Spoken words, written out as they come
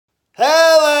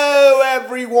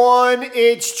everyone,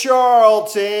 it's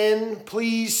Charlton.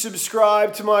 Please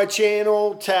subscribe to my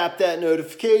channel, tap that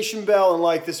notification bell, and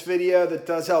like this video. That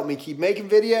does help me keep making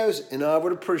videos, and I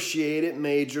would appreciate it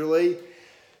majorly.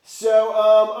 So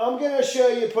I'm going to show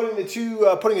you putting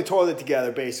a toilet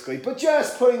together, basically, but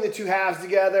just putting the two halves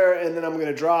together, and then I'm going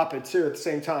to drop it too at the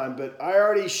same time. But I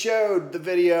already showed the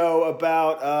video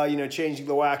about changing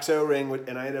the wax O-ring,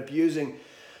 and I ended up using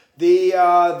the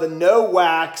no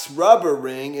wax rubber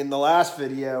ring in the last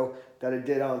video that I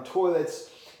did on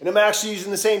toilets, and I'm actually using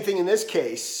the same thing in this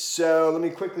case. So let me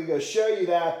quickly go show you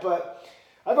that. But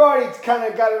I've already kind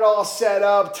of got it all set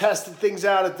up, tested things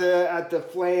out at the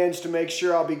flange to make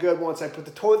sure I'll be good once I put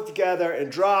the toilet together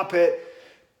and drop it.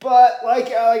 But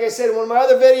like I said in one of my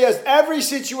other videos, every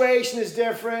situation is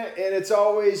different, and it's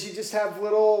always, you just have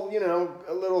little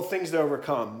things to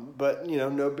overcome, but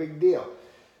no big deal.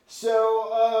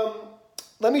 So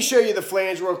let me show you the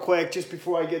flange real quick just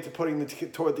before I get to putting the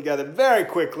toilet together very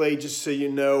quickly, just so you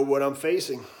know what I'm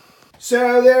facing.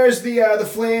 So there's the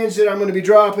flange that I'm going to be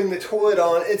dropping the toilet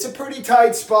on. It's a pretty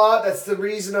tight spot. That's the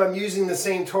reason I'm using the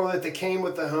same toilet that came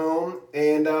with the home.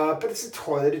 And but it's a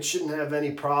toilet. It shouldn't have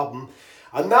any problem.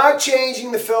 I'm not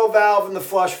changing the fill valve and the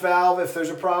flush valve. If there's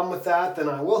a problem with that, then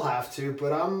I will have to.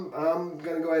 But I'm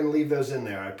going to go ahead and leave those in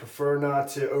there. I prefer not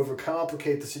to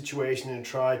overcomplicate the situation and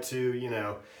try to,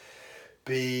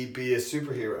 be a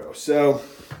superhero. So,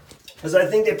 because I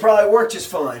think they probably work just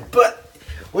fine. But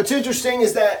what's interesting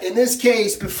is that in this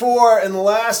case, before in the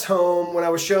last home, when I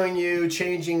was showing you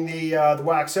changing the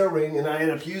wax O-ring, and I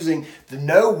ended up using the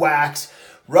no wax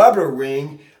rubber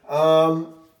ring,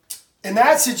 in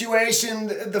that situation,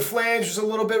 the flange was a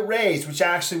little bit raised, which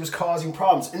actually was causing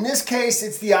problems. In this case,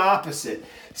 it's the opposite.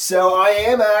 So I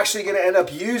am actually going to end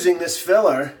up using this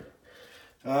filler,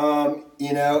 and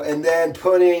then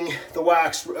putting the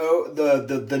wax,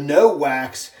 the no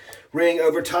wax ring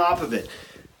over top of it.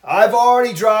 I've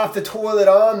already dropped the toilet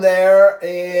on there,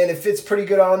 and it fits pretty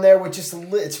good on there with just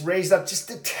it's raised up just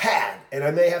a tad, and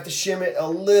I may have to shim it a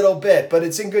little bit, but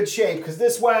it's in good shape because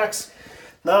this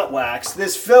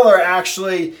this filler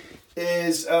actually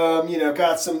is,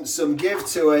 got some give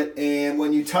to it, and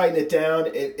when you tighten it down,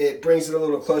 it brings it a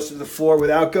little closer to the floor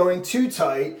without going too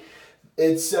tight.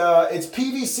 It's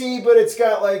PVC, but it's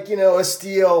got a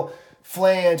steel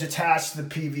flange attached to the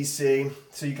PVC,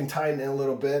 so you can tighten it a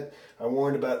little bit. I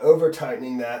warned about over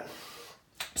tightening that.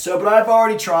 So, but I've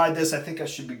already tried this. I think I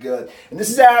should be good. And this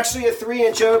is actually a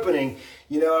 3-inch opening.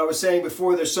 I was saying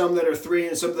before there's some that are 3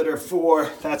 and some that are 4.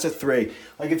 That's a 3.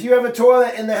 Like if you have a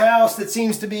toilet in the house that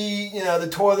seems to be, the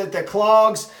toilet that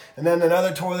clogs, and then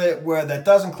another toilet that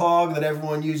doesn't clog that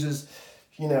everyone uses,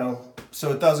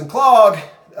 so it doesn't clog,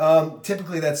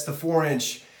 typically that's the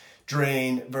 4-inch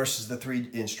drain versus the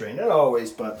 3-inch drain. Not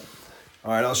always, but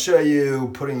all right, I'll show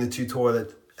you putting the two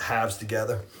toilet halves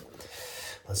together.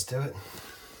 Let's do it.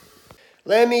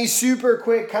 Let me super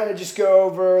quick kind of just go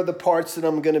over the parts that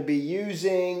I'm going to be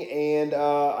using, and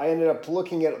I ended up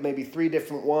looking at maybe 3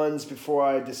 different ones before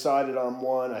I decided on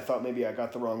one. I thought maybe I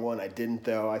got the wrong one. I didn't,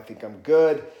 though. I think I'm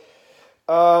good.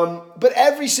 But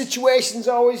every situation is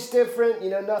always different.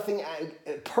 Nothing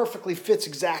perfectly fits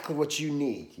exactly what you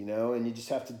need, and you just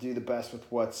have to do the best with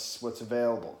what's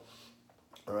available.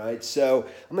 All right, so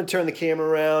I'm going to turn the camera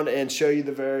around and show you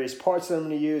the various parts that I'm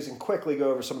going to use and quickly go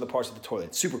over some of the parts of the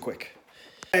toilet. Super quick.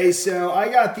 Okay, so I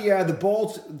got the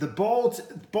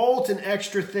bolt and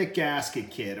extra thick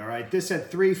gasket kit. All right, this had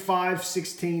 3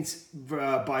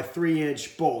 5/16 by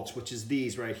 3-inch bolts, which is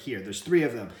these right here. There's 3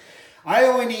 of them. I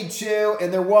only need 2,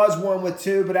 and there was one with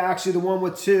 2, but actually the one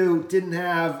with 2 didn't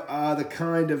have the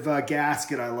kind of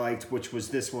gasket I liked, which was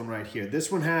this one right here.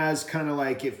 This one has kind of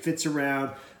it fits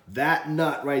around that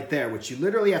nut right there, which you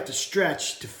literally have to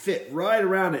stretch to fit right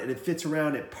around it, and it fits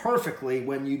around it perfectly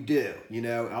when you do.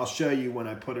 I'll show you when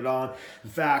I put it on. In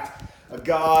fact, a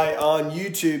guy on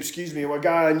YouTube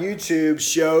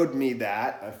showed me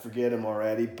that. I forget him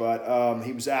already, but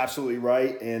he was absolutely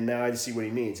right, and now I see what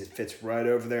he means. It fits right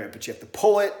over there, but you have to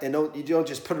pull it, and you don't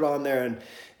just put it on there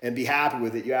and be happy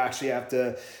with it. You actually have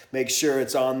to make sure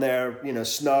it's on there,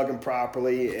 snug and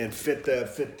properly, and fit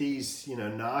these,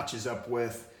 notches up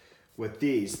with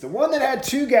these. The one that had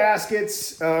 2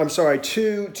 gaskets,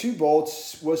 two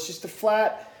bolts, was just a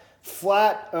flat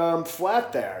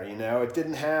there. It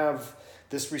didn't have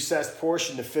this recessed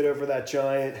portion to fit over that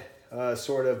giant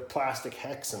sort of plastic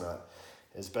hex nut,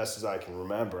 as best as I can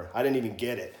remember. I didn't even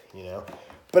get it,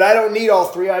 But I don't need all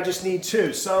 3. I just need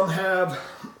 2. Some have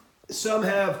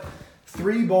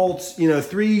 3 bolts,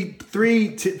 three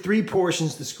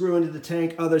portions to screw into the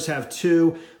tank. Others have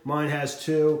 2. Mine has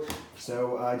 2,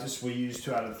 so I just will use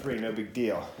 2 out of the 3, no big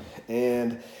deal.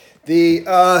 And the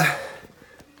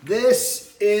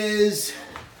this is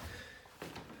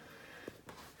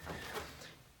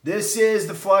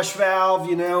the flush valve,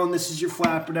 you know, and this is your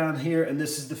flapper down here, and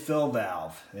this is the fill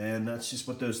valve. And that's just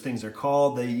what those things are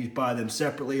called. You buy them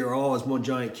separately or all as one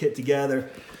giant kit together.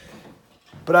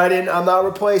 But I'm not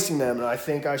replacing them, and I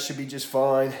think I should be just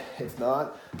fine. If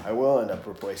not, I will end up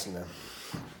replacing them.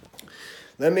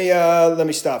 Let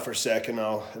me stop for a second,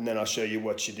 and then I'll show you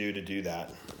what you do to do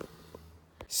that.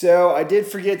 So I did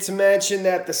forget to mention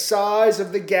that the size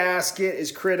of the gasket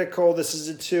is critical. This is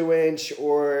a 2-inch,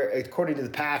 or according to the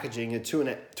packaging, a 2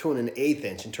 1/8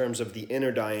 inch in terms of the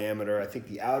inner diameter. I think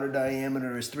the outer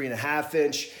diameter is 3.5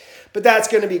 inch, but that's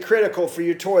going to be critical for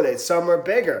your toilet. Some are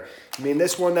bigger. I mean,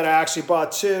 this one that I actually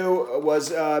bought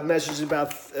measures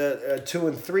about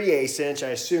 2 3/8 inch.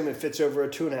 I assume it fits over a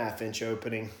 2.5 inch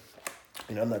opening.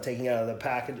 You know, I'm not taking that out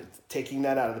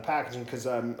of the packaging because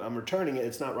I'm returning it.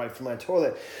 It's not right for my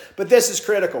toilet. But this is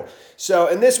critical. So,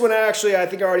 and this one actually, I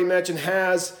think I already mentioned,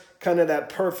 has kind of that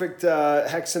perfect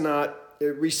hexanot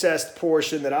recessed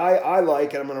portion that I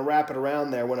like, and I'm going to wrap it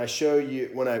around there when I show you,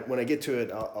 when I get to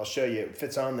it, I'll show you. It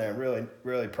fits on there really,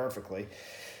 really perfectly.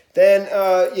 Then,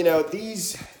 you know,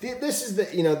 this is the,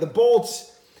 you know, the bolts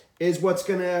is what's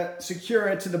going to secure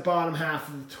it to the bottom half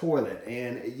of the toilet.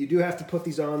 And you do have to put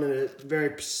these on in a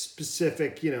very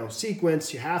specific, you know,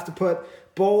 sequence. You have to put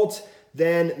bolt,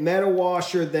 then metal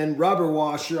washer, then rubber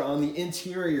washer on the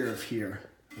interior of here,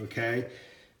 okay?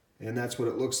 And that's what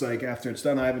it looks like after it's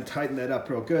done. I haven't tightened that up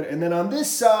real good. And then on this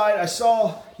side, I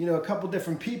saw, you know, a couple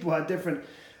different people had different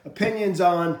opinions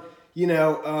on, you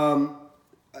know,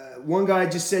 one guy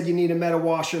just said you need a metal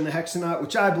washer in the hexanot,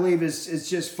 which I believe is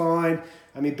just fine.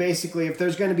 I mean, basically, if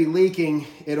there's going to be leaking,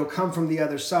 it'll come from the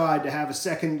other side. To have a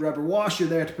second rubber washer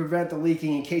there to prevent the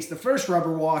leaking in case the first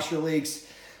rubber washer leaks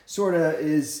sort of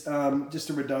is just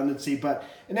a redundancy. But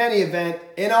in any event,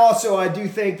 and also I do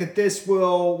think that this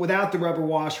will, without the rubber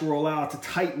washer, will allow it to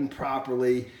tighten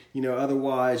properly. You know,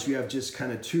 otherwise you have just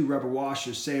kind of 2 rubber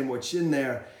washers sandwiched in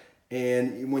there,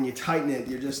 and when you tighten it,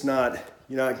 you're just not,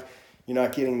 you're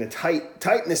not getting the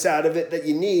tightness out of it that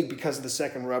you need because of the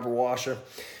second rubber washer.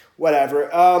 Whatever.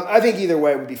 I think either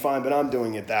way would be fine, but I'm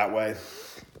doing it that way.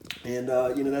 And,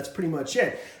 you know, that's pretty much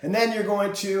it. And then you're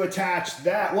going to attach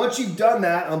that. Once you've done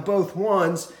that on both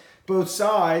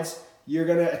sides, you're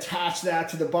going to attach that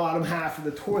to the bottom half of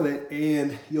the toilet.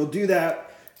 And you'll do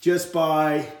that just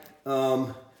by,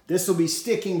 this will be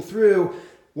sticking through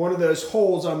one of those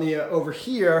holes on the over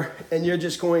here. And you're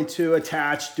just going to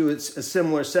do a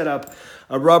similar setup,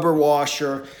 a rubber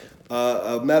washer,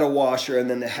 a metal washer, and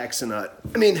then the hexanot.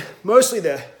 I mean, mostly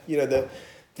the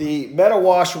metal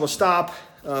washer will stop,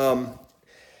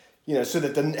 you know, so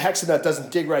that the hexanot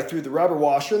doesn't dig right through the rubber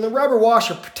washer, and the rubber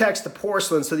washer protects the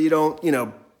porcelain so that you don't, you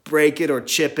know, break it or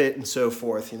chip it and so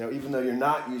forth, you know, even though you're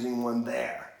not using one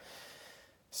there.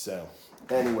 So,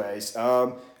 anyways,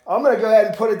 I'm going to go ahead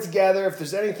and put it together. If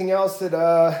there's anything else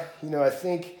that, you know, I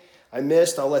think I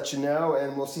missed, I'll let you know,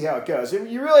 and we'll see how it goes.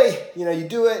 You really, you know, you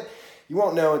do it, you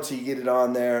won't know until you get it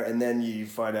on there, and then you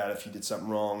find out if you did something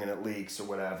wrong and it leaks or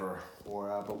whatever.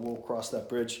 But we'll cross that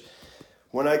bridge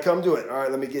when I come to it. All right,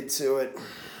 let me get to it.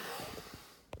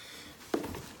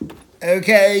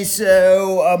 Okay,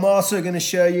 so I'm also going to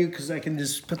show you, because I can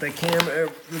just put the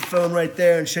phone right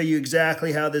there and show you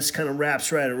exactly how this kind of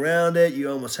wraps right around it. You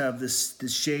almost have this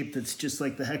shape that's just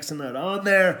like the hexanot on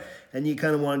there, and you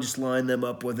kind of want to just line them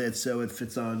up with it so it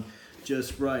fits on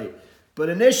just right. But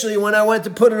initially, when I went to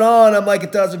put it on, I'm like,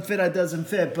 it doesn't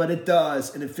fit, but it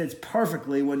does, and it fits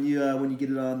perfectly when you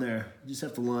get it on there. You just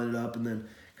have to line it up and then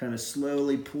kind of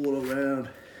slowly pull it around.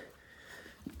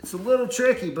 It's a little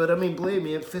tricky, but I mean, believe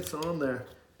me, it fits on there.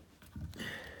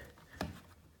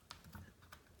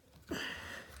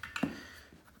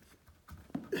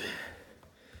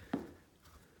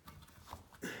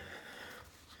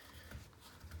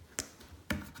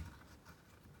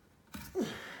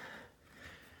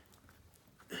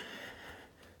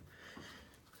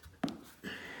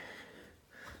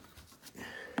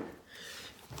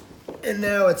 And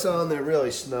now it's on there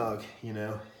really snug, you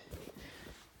know.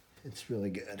 It's really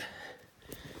good.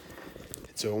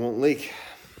 So it won't leak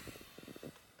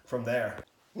from there.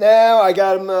 Now I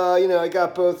got them, you know, I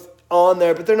got both on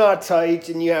there, but they're not tight,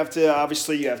 and you have to,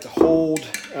 obviously you have to hold,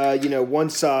 you know, one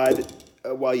side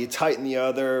while you tighten the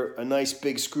other. A nice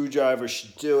big screwdriver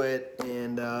should do it,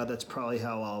 and that's probably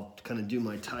how I'll kind of do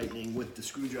my tightening, with the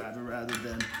screwdriver rather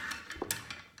than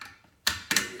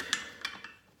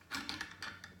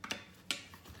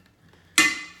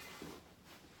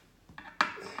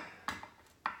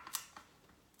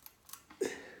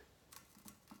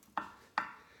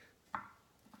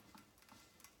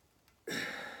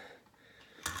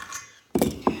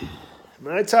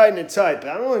I tighten it tight, but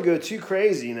I don't want to go too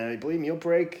crazy. You know, believe me, you'll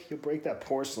break that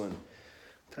porcelain.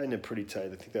 Tighten it pretty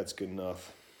tight. I think that's good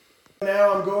enough.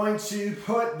 Now I'm going to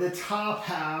put the top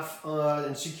half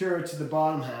and secure it to the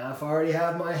bottom half. I already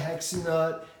have my hexa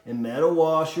nut and metal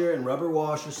washer and rubber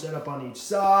washer set up on each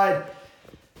side.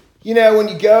 You know, when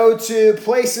you go to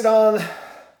place it on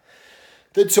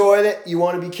the toilet, you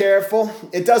want to be careful.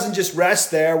 It doesn't just rest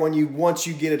there once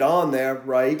you get it on there,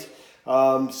 right?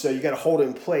 So you got to hold it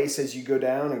in place as you go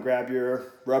down and grab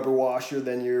your rubber washer,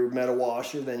 then your metal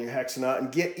washer, then your hexa nut,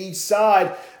 and get each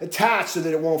side attached so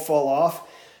that it won't fall off.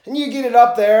 And you get it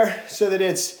up there so that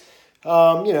it's,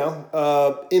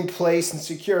 in place and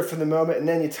secure for the moment. And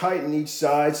then you tighten each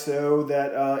side so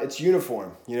that it's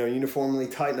uniform. You know, uniformly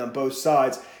tighten on both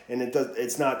sides, and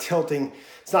it's not tilting.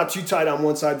 It's not too tight on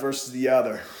one side versus the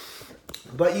other.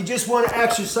 But you just want to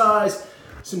exercise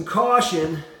some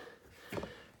caution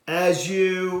as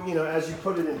you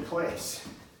put it in place.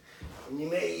 And you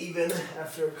may even,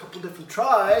 after a couple different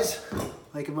tries,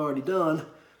 like I've already done,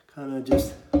 kind of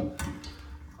just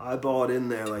eyeball it in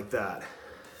there like that.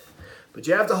 But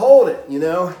you have to hold it, you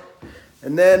know,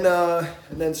 and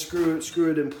then screw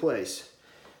it in place.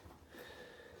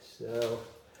 So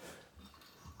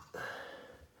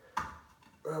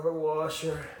rubber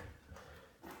washer.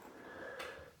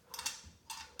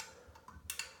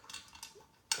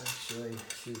 Actually,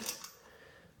 shoot,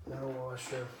 metal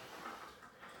washer.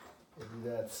 We'll do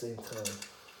that at the same time.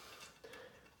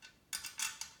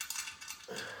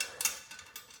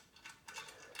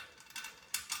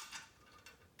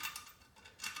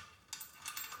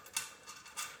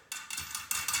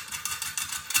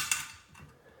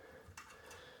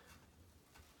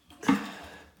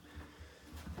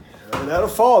 That'll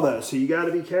fall though, so you got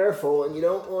to be careful, and you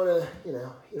don't want to,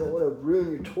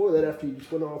 ruin your toilet after you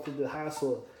just went off with the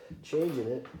hassle of changing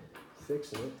it,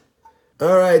 fixing it.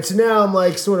 All right, so now I'm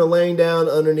like sort of laying down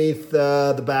underneath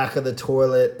the back of the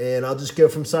toilet, and I'll just go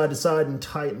from side to side and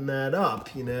tighten that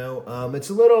up. You know, it's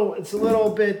a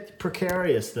little bit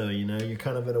precarious though. You know, you're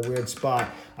kind of in a weird spot.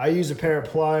 I use a pair of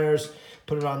pliers,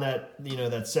 put it on that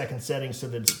that second setting so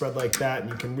that it's spread like that, and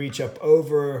you can reach up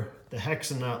over the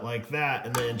hexa nut like that,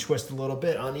 and then twist a little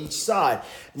bit on each side.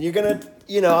 And you're gonna,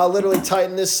 I'll literally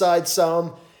tighten this side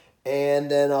some, and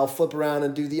then I'll flip around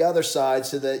and do the other side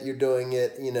so that you're doing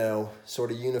it,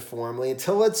 sort of uniformly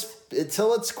until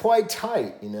it's quite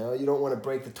tight. You don't want to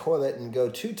break the toilet and go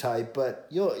too tight, but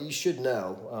you should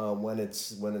know when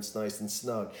it's nice and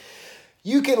snug.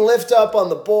 You can lift up on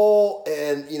the bowl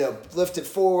and, lift it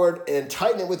forward and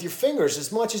tighten it with your fingers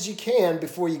as much as you can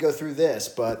before you go through this.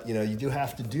 But, you do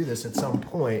have to do this at some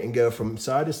point and go from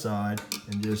side to side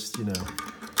and just,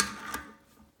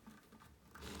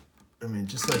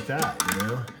 just like that,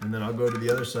 And then I'll go to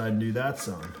the other side and do that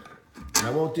some. And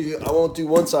I won't do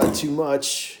one side too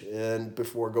much and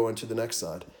before going to the next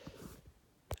side.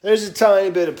 There's a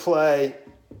tiny bit of play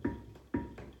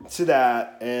to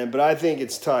that, but I think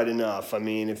it's tight enough.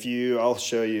 I'll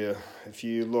show you, if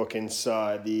you look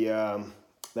inside,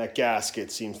 that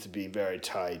gasket seems to be very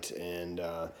tight, and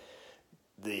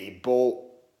the bolt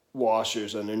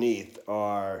washers underneath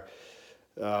are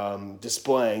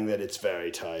displaying that it's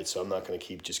very tight. So I'm not going to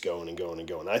keep just going and going and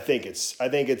going. I think it's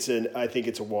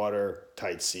a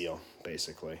watertight seal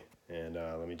basically. And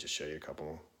let me just show you a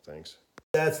couple things.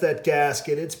 That's that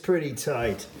gasket. It's pretty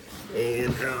tight,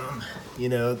 and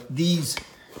these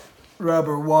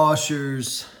rubber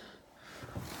washers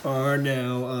are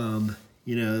now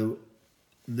they're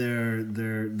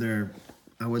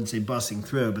I wouldn't say busting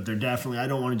through, but they're definitely, I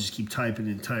don't want to just keep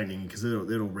tightening and tightening because it'll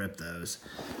rip those.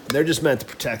 They're just meant to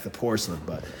protect the porcelain,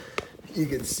 but you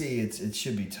can see it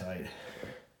should be tight.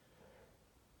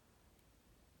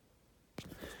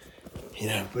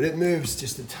 But it moves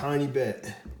just a tiny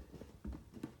bit.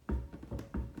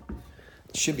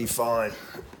 Should be fine.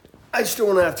 I just don't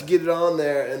want to have to get it on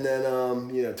there and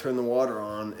then, turn the water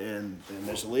on and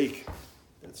there's a leak.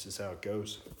 That's just how it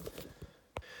goes.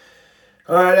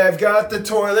 All right, I've got the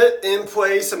toilet in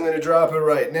place. I'm going to drop it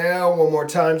right now. One more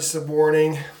time, just a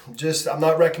warning. I'm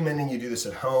not recommending you do this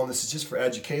at home. This is just for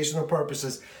educational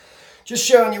purposes. Just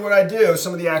showing you what I do,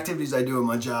 some of the activities I do in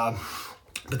my job.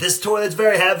 But this toilet's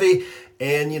very heavy,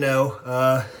 and you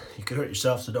could hurt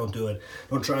yourself, so don't do it.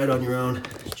 Don't try it on your own.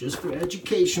 It's just for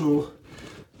educational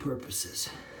purposes.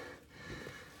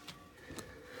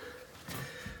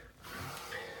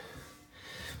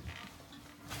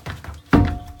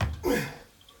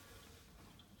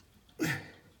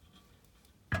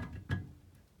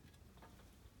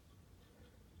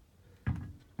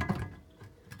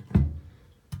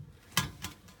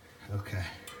 Okay.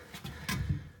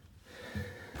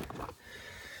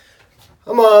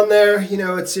 I'm on there. You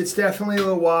know, it's definitely a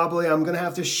little wobbly. I'm gonna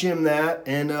have to shim that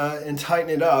and tighten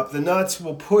it up. The nuts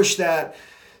will push that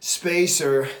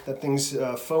spacer, that thing's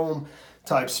foam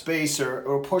type spacer,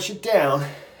 or push it down.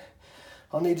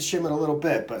 I'll need to shim it a little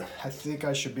bit, but I think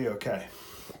I should be okay.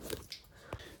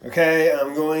 Okay,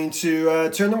 I'm going to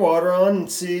turn the water on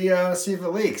and see if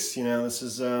it leaks. You know, this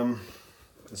is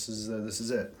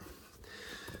it.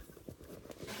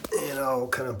 And I'll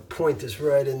kind of point this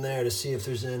right in there to see if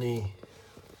there's any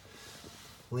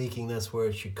leaking. That's where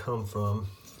it should come from.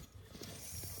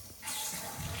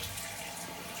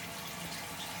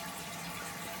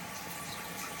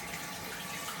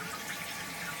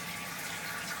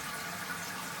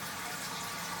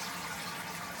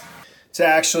 It's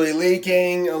actually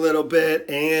leaking a little bit,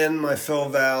 and my fill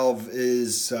valve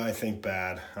is, I think,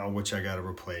 bad, which I got to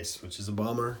replace, which is a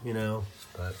bummer, you know,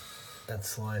 but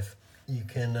that's life. You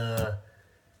can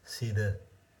see the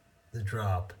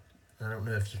drop. I don't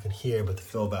know if you can hear, but the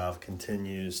fill valve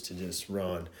continues to just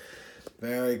run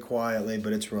very quietly,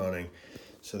 but it's running.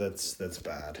 So that's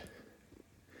bad.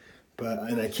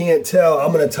 And I can't tell.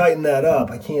 I'm going to tighten that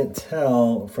up. I can't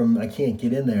tell I can't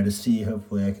get in there to see.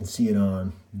 Hopefully I can see it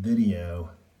on video.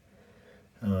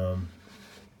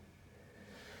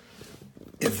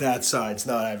 If that side's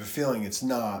not, I have a feeling it's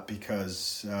not,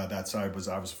 because that side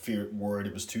I was worried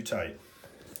it was too tight.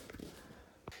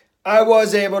 I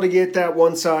was able to get that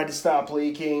one side to stop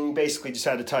leaking. Basically just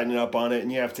had to tighten it up on it,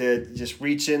 and you have to just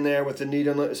reach in there with a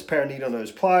pair of needle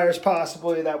nose pliers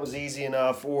possibly. That was easy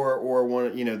enough, or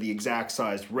one, you know, the exact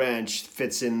sized wrench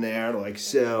fits in there like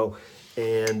so,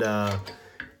 and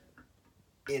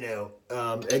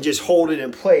and just hold it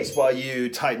in place while you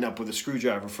tighten up with a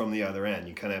screwdriver from the other end.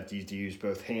 You kind of have to use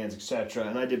both hands, etc.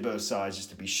 And I did both sides just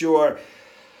to be sure.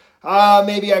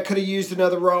 Maybe I could have used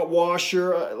another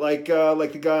washer like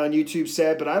the guy on YouTube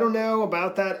said, but I don't know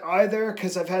about that either,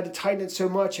 because I've had to tighten it so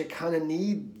much. I kind of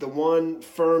need the one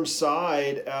firm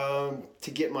side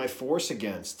to get my force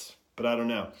against, but I don't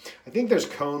know. I think there's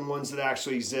cone ones that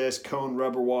actually exist, cone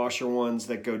rubber washer ones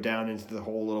that go down into the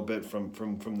hole a little bit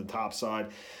from the top side.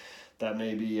 That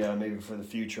maybe for the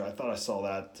future. I thought I saw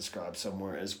that described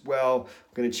somewhere as well.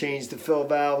 I'm going to change the fill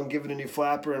valve and give it a new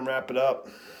flapper and wrap it up.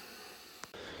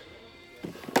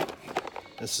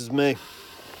 This is me.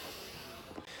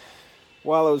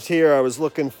 While I was here, I was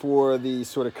looking for the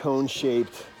sort of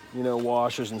cone-shaped, you know,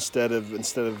 washers instead of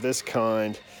this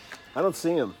kind. I don't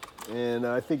see them, and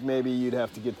I think maybe you'd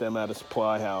have to get them at a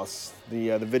supply house.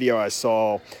 The video I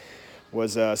saw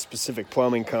was a specific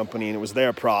plumbing company, and it was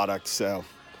their product. So,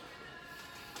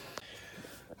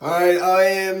 all right, I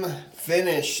am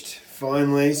finished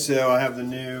finally. So I have the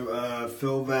new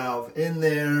fill valve in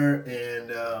there,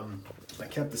 and I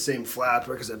kept the same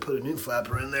flapper because I put a new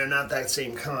flapper in there, not that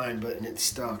same kind, but it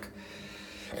stuck.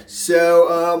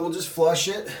 So we'll just flush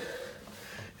it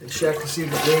and check to see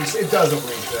if it leaks. It doesn't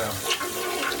leak though.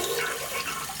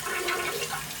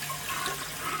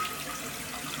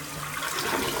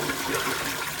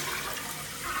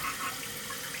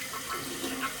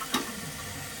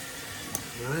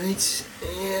 Right,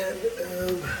 and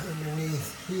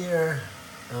underneath here,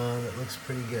 it looks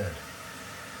pretty good.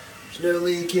 There's no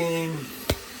leaking,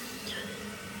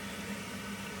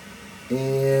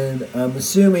 and I'm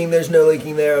assuming there's no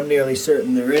leaking there. I'm nearly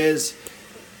certain there is,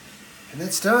 and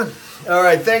that's done. All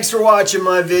right, thanks for watching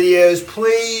my videos.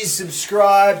 Please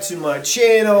subscribe to my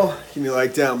channel. Give me a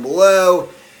like down below,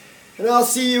 and I'll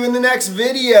see you in the next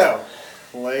video.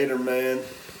 Later, man.